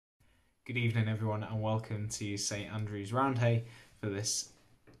Good evening, everyone, and welcome to St Andrew's Roundhay for this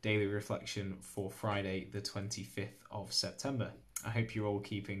daily reflection for Friday, the 25th of September. I hope you're all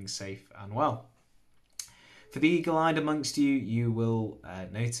keeping safe and well. For the eagle-eyed amongst you, you will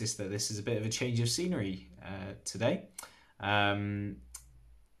notice that this is a bit of a change of scenery today. My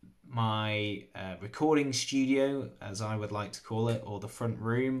recording studio, as I would like to call it, or the front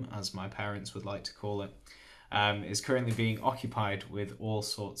room, as my parents would like to call it, is currently being occupied with all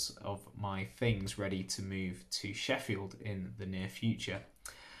sorts of my things ready to move to Sheffield in the near future.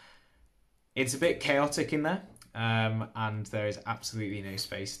 It's a bit chaotic in there, and there is absolutely no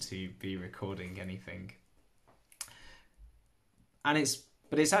space to be recording anything.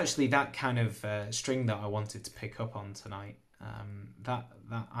 But it's actually that kind of string that I wanted to pick up on tonight. That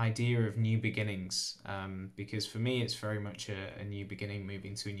idea of new beginnings, because for me it's very much a new beginning,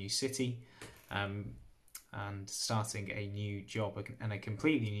 moving to a new city, and starting a new job, and a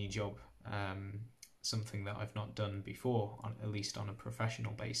completely new job, something that I've not done before, at least on a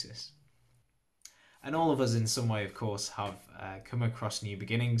professional basis. And all of us in some way, of course, have come across new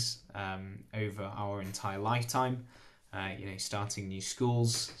beginnings over our entire lifetime. Starting new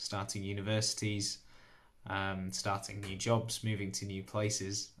schools, starting universities, starting new jobs, moving to new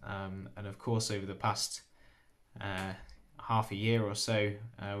places. And of course, over the past half a year or so,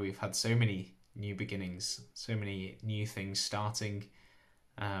 we've had so many new beginnings, so many new things starting,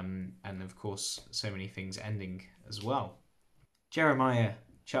 and of course, so many things ending as well. Jeremiah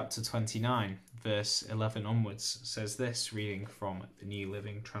chapter 29, verse 11 onwards says this, reading from the New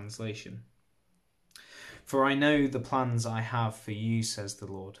Living Translation. For I know the plans I have for you, says the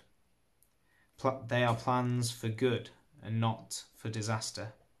Lord. They are plans for good and not for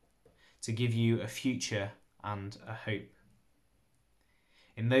disaster, to give you a future and a hope.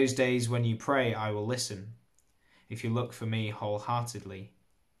 In those days when you pray, I will listen. If you look for me wholeheartedly,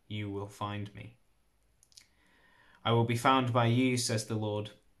 you will find me. I will be found by you, says the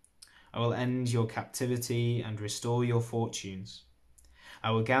Lord. I will end your captivity and restore your fortunes.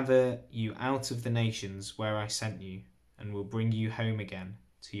 I will gather you out of the nations where I sent you, and will bring you home again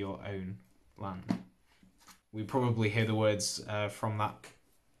to your own land. We probably hear the words from that,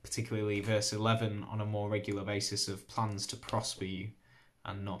 particularly verse 11, on a more regular basis, of plans to prosper you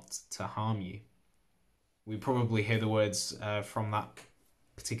and not to harm you. We probably hear the words from that,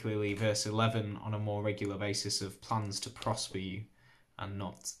 particularly verse 11, on a more regular basis, of plans to prosper you and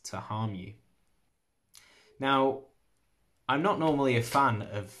not to harm you. Now, I'm not normally a fan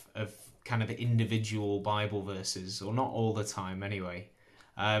of kind of individual Bible verses, or not all the time anyway.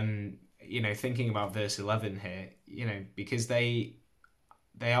 Thinking about verse 11 here, because they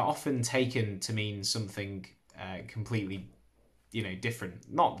are often taken to mean something completely,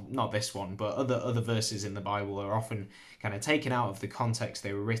 different. Not this one, but other verses in the Bible are often kind of taken out of the context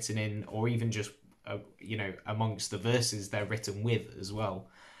they were written in, or even just amongst the verses they're written with as well,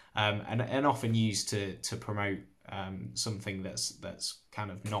 and often used to promote something that's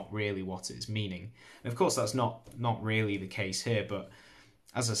kind of not really what it's meaning. And of course, that's not really the case here. But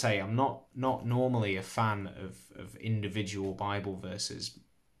as I say, I'm not normally a fan of individual Bible verses.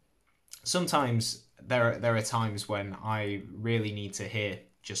 Sometimes there are times when I really need to hear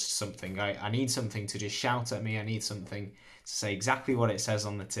just something. I need something to just shout at me. I need something to say exactly what it says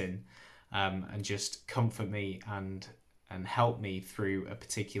on the tin, and just comfort me and help me through a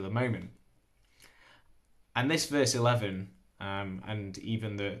particular moment. And this verse 11, and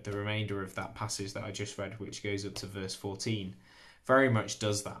even the remainder of that passage that I just read, which goes up to verse 14, very much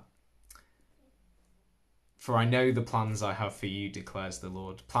does that. For I know the plans I have for you, declares the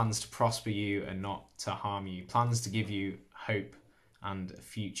Lord, plans to prosper you and not to harm you, plans to give you hope and a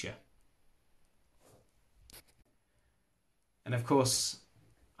future. And of course,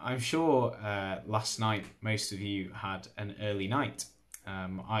 I'm sure last night most of you had an early night.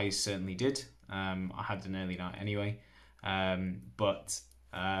 I certainly did. I had an early night anyway. But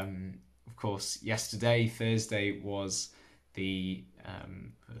of course, yesterday, Thursday, was the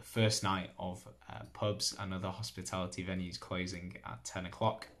first night of pubs and other hospitality venues closing at 10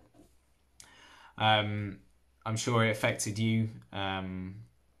 o'clock. I'm sure it affected you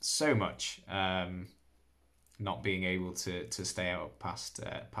so much, not being able to stay out past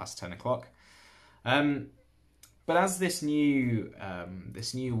 10 o'clock. But as this new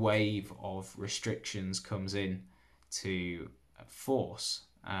wave of restrictions comes in to force,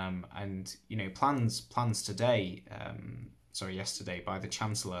 and plans today, yesterday, by the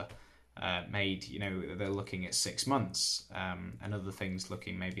Chancellor made, they're looking at 6 months, and other things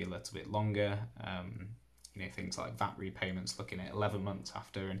looking maybe a little bit longer, things like VAT repayments looking at 11 months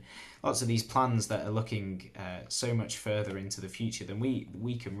after, and lots of these plans that are looking so much further into the future than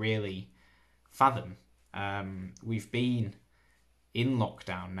we can really fathom. We've been in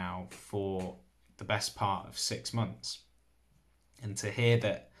lockdown now for the best part of 6 months, and to hear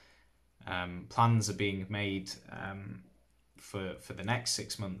that plans are being made for the next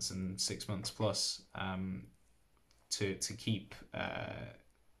 6 months and 6 months plus to keep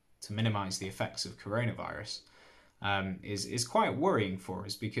to minimise the effects of coronavirus is quite worrying for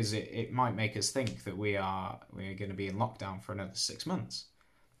us, because it might make us think that we're going to be in lockdown for another 6 months.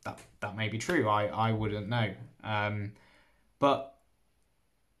 That may be true. I wouldn't know. But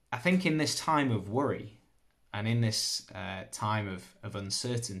I think in this time of worry and in this time of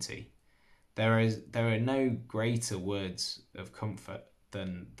uncertainty, there are no greater words of comfort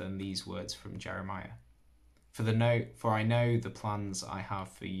than these words from Jeremiah. For I know the plans I have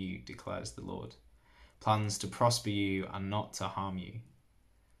for you, declares the Lord. Plans to prosper you and not to harm you.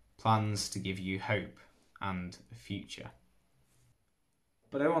 Plans to give you hope and a future.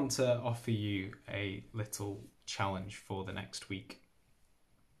 But I want to offer you a little challenge for the next week.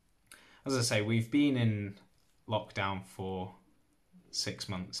 As I say, we've been in lockdown for 6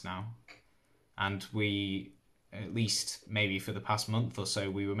 months now, and we, at least maybe for the past month or so,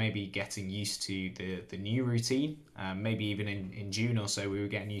 we were maybe getting used to the new routine. Maybe even in June or so, we were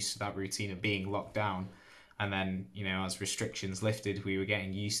getting used to that routine of being locked down. And then, as restrictions lifted, we were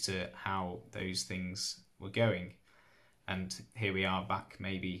getting used to how those things were going. And here we are back,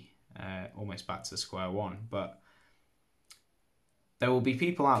 maybe almost back to square one. But there will be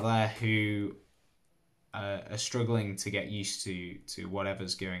people out there who are struggling to get used to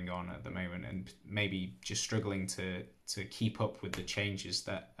whatever's going on at the moment, and maybe just struggling to keep up with the changes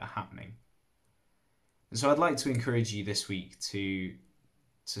that are happening. And so I'd like to encourage you this week to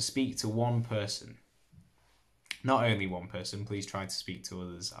speak to one person. Not only one person, please try to speak to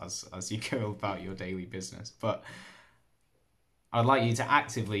others as you go about your daily business, but I'd like you to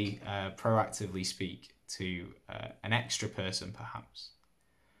actively, proactively speak to an extra person, perhaps.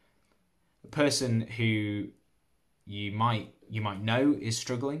 A person who you might know is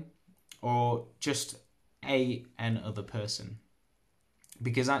struggling, or just an other person.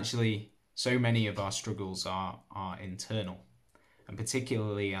 Because actually, so many of our struggles are internal, and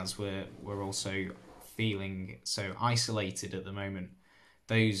particularly as we're also feeling so isolated at the moment,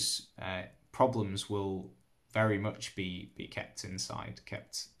 those problems will very much be kept inside,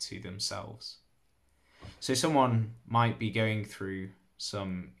 kept to themselves. So someone might be going through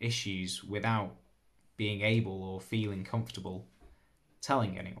some issues without being able or feeling comfortable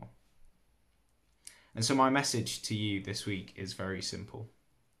telling anyone. And so my message to you this week is very simple.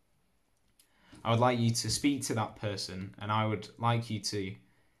 I would like you to speak to that person, and I would like you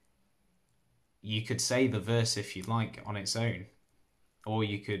could say the verse if you'd like on its own, or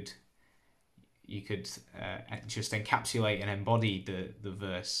you could just encapsulate and embody the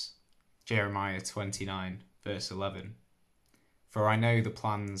verse, Jeremiah 29 verse 11. For I know the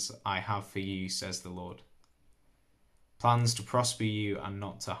plans I have for you, says the Lord. Plans to prosper you and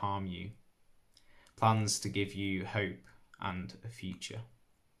not to harm you. Plans to give you hope and a future.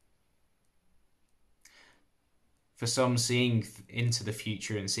 For some, seeing into the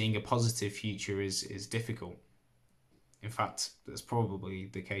future and seeing a positive future is difficult. In fact, that's probably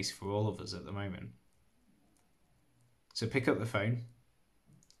the case for all of us at the moment. So pick up the phone,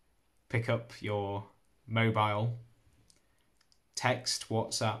 pick up your mobile, text,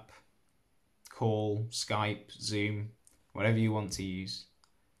 WhatsApp, call, Skype, Zoom, whatever you want to use,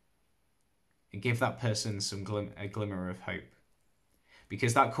 and give that person a glimmer of hope.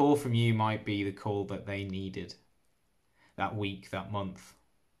 Because that call from you might be the call that they needed that week, that month,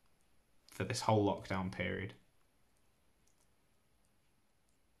 for this whole lockdown period.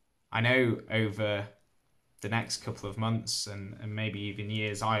 I know over the next couple of months and maybe even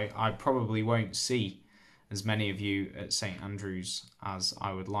years, I probably won't see as many of you at St Andrews as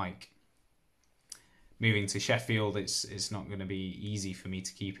I would like. Moving to Sheffield, it's not going to be easy for me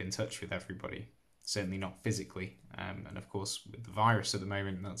to keep in touch with everybody, certainly not physically. And of course, with the virus at the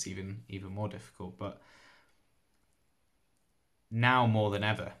moment, that's even more difficult. But now more than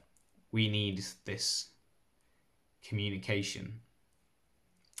ever, we need this communication.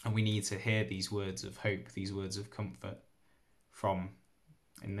 And we need to hear these words of hope, these words of comfort from,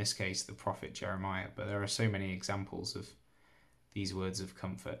 in this case, the prophet Jeremiah. But there are so many examples of these words of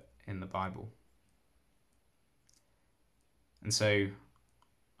comfort in the Bible. And so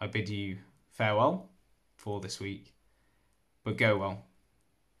I bid you farewell for this week, but go well.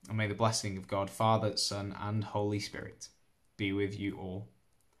 And may the blessing of God, Father, Son, and Holy Spirit be with you all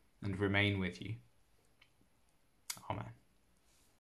and remain with you. Amen.